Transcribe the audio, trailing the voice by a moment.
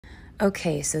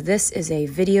Okay, so this is a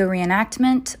video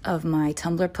reenactment of my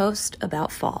Tumblr post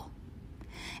about fall.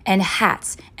 And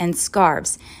hats, and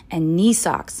scarves, and knee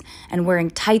socks, and wearing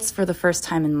tights for the first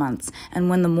time in months. And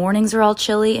when the mornings are all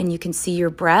chilly and you can see your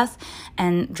breath,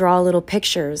 and draw little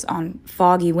pictures on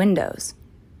foggy windows.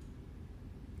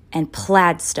 And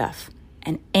plaid stuff,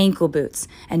 and ankle boots,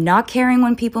 and not caring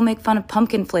when people make fun of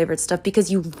pumpkin-flavored stuff because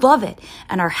you love it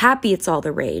and are happy it's all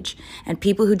the rage, and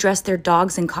people who dress their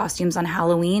dogs in costumes on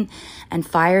Halloween, and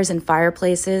fires and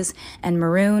fireplaces, and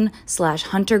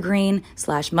maroon/hunter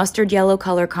green/mustard yellow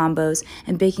color combos,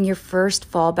 and baking your first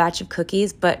fall batch of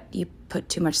cookies, but you put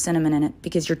too much cinnamon in it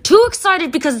because you're too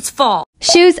excited because it's fall.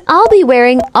 Shoes I'll be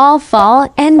wearing all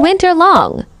fall and winter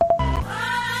long.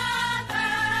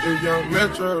 If young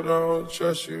Metro don't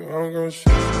trust you, I'm gonna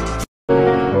shoot you.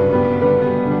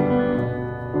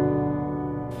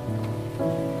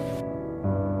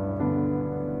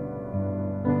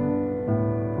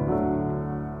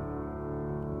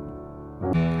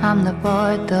 I'm the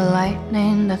board, the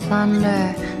lightning, the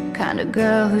thunder, kind of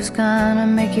girl who's gonna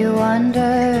make you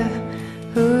wonder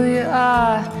who you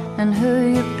are and who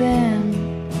you've been.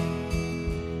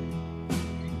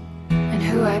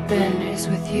 Who I've been is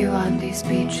with you on these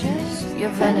beaches.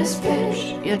 Your Venice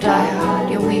bitch, your diehard,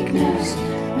 your weakness.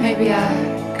 Maybe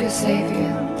I could save you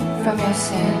from your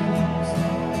sins.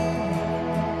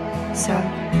 So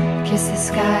kiss the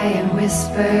sky and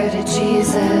whisper to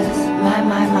Jesus, my,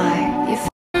 you.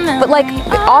 But like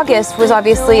August was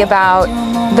obviously about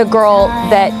the girl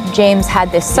that James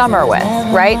had this summer with,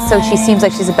 right? So she seems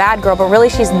like she's a bad girl, but really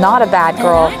she's not a bad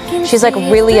girl. She's like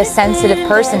really a sensitive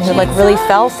person who like really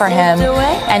fell for him,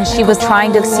 and she was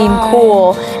trying to seem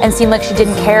cool and seem like she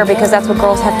didn't care because that's what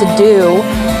girls have to do.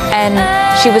 And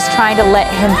she was trying to let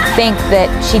him think that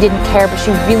she didn't care, but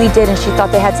she really did, and she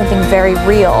thought they had something very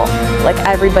real. Like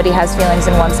everybody has feelings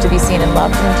and wants to be seen and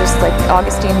loved, and just like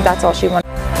Augustine, that's all she wanted.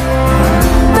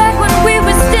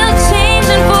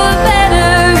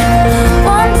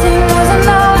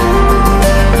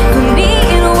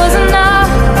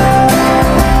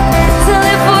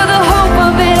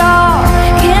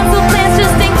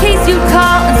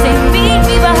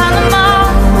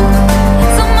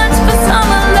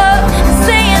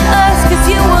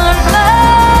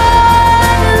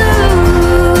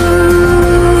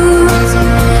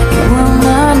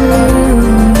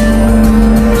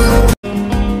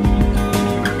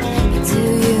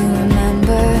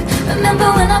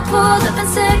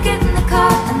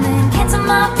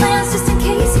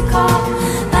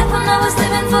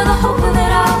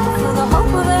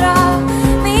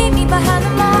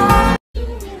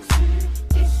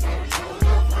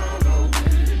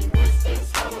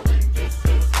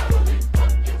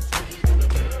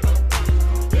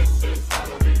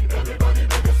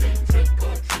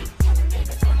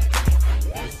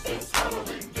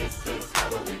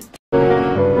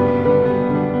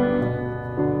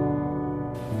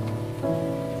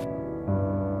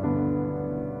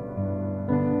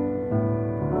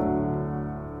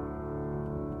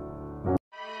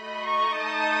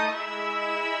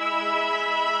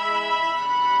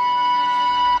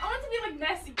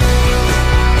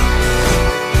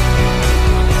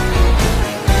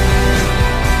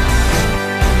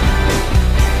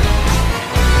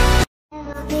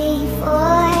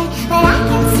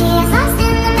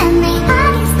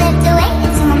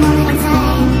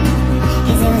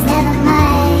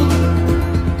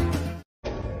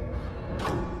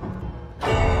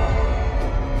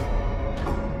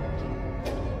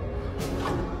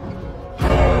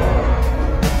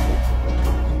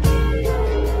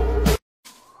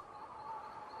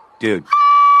 Dude.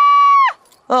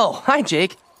 Oh, hi,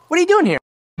 Jake. What are you doing here?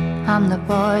 I'm the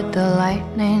board, the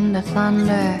lightning, the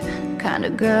thunder, kind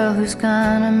of girl who's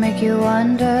gonna make you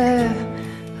wonder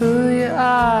who you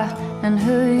are and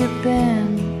who you've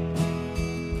been.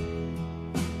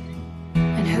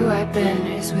 And who I've been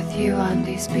is with you on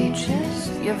these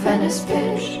beaches. Your Venice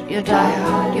bitch, your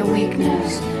diehard, your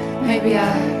weakness. Maybe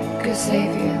I could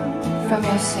save you from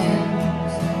your sins.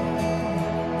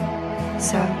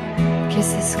 So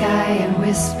kiss the sky and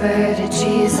whisper to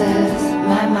Jesus,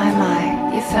 my,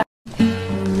 you found.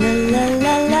 La la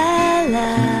la la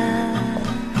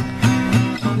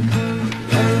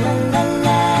la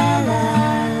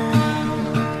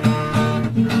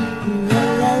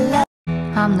la la.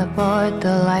 I'm the board,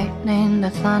 the lightning,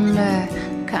 the thunder,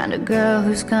 kind of girl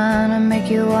who's gonna make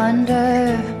you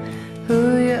wonder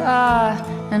who you are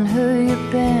and who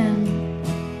you've been.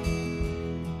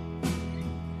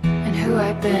 Who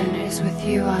I've been is with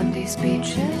you on these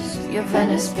beaches. Your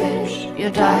Venice bitch,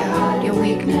 your diehard, your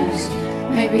weakness.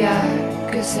 Maybe I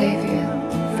could save you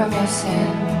from your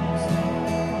sins.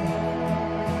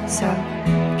 So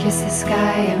kiss the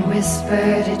sky and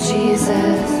whisper to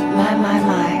Jesus.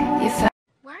 My, you found.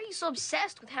 Why are you so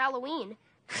obsessed with Halloween?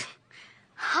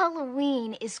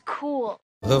 Halloween is cool.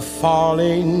 The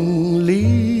falling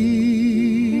leaves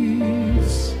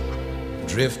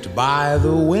drift by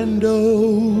the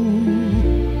window.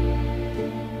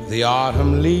 The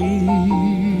autumn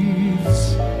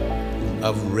leaves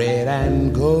of red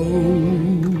and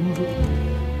gold.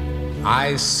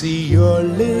 I see your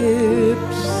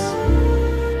lips,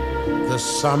 the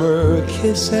summer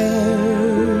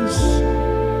kisses,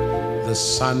 the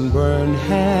sunburned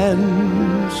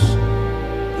hands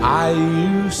I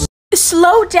used.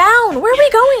 Slow down! Where are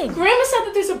we going? Grandma said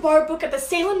that there's a bar book at the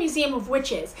Salem Museum of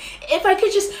Witches. If I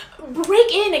could just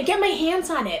break in and get my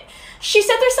hands on it. She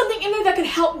said there's something in there that could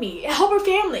help me, help her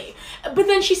family. But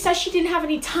then she said she didn't have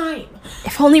any time.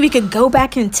 If only we could go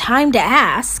back in time to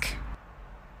ask.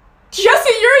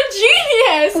 Jesse, you're a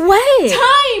genius! Wait!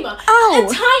 Time! Oh!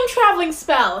 A time-traveling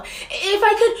spell. If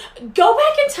I could go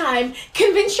back in time,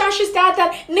 convince Josh's dad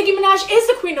that Nicki Minaj is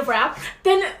the queen of rap,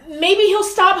 then maybe he'll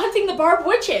stop hunting the Barb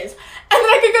witches. And then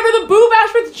I could go to the Boo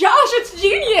Bash with Josh. It's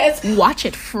genius! Watch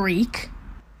it, freak.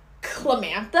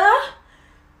 Clamantha?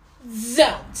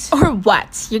 Don't. Or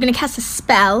what? You're gonna cast a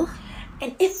spell?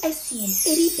 And if I see an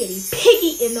itty-bitty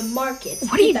piggy in the market,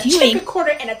 what are you doing? Chicken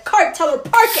quarter and a card, tell her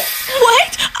park it.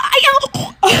 What?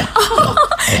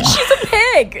 She's a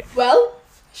pig. Well,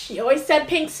 she always said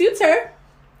pink suits her.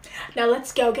 Now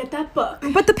let's go get that book.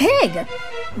 But the pig.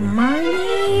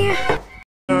 Marnie.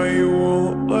 Now you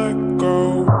won't let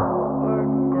go.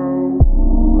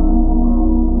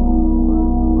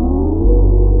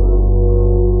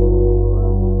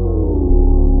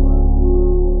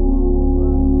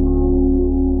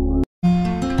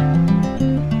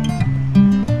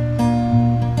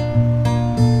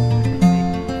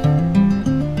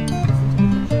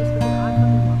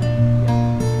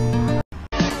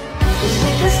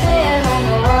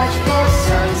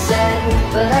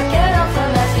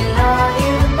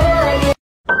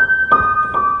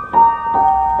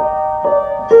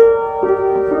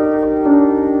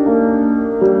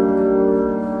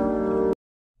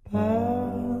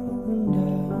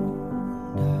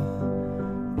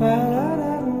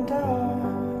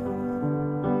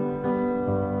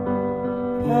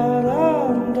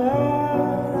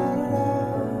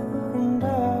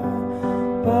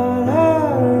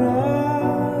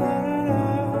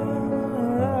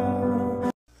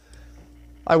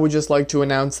 I would just like to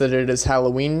announce that it is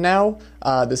Halloween now.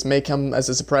 This may come as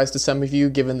a surprise to some of you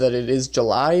given that it is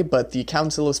July, but the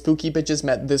Council of Spooky Bitches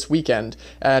met this weekend,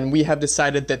 and we have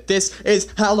decided that this is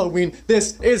Halloween.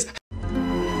 This is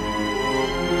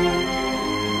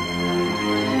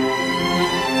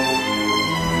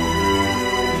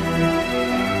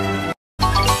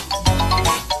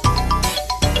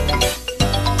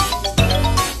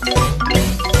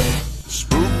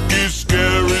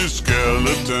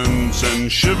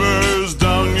and shivers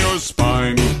down your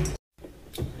spine.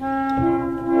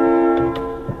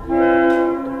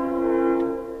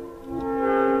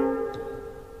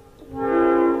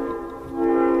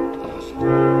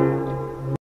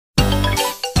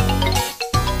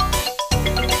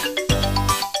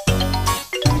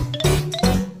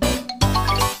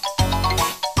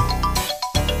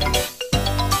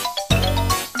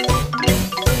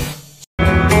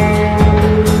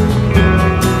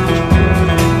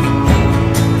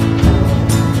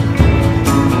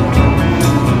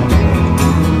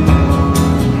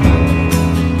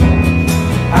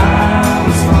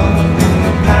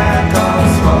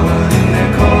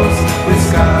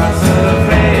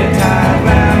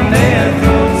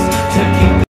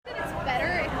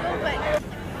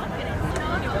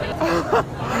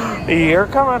 You're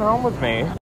coming home with me.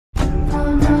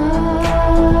 Oh no,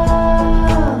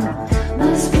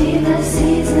 must be the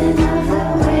season of the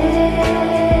witch.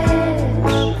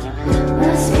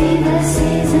 Must be the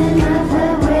season of the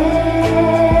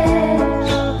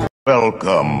witch.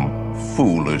 Welcome,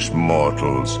 foolish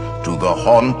mortals, to the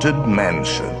Haunted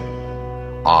Mansion.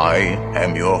 I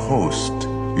am your host,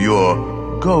 your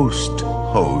ghost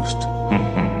host.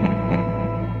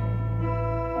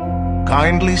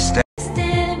 Kindly stay.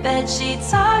 Bed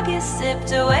sheets all get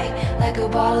sipped away like a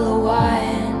bottle of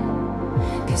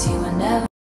wine. 'Cause you were never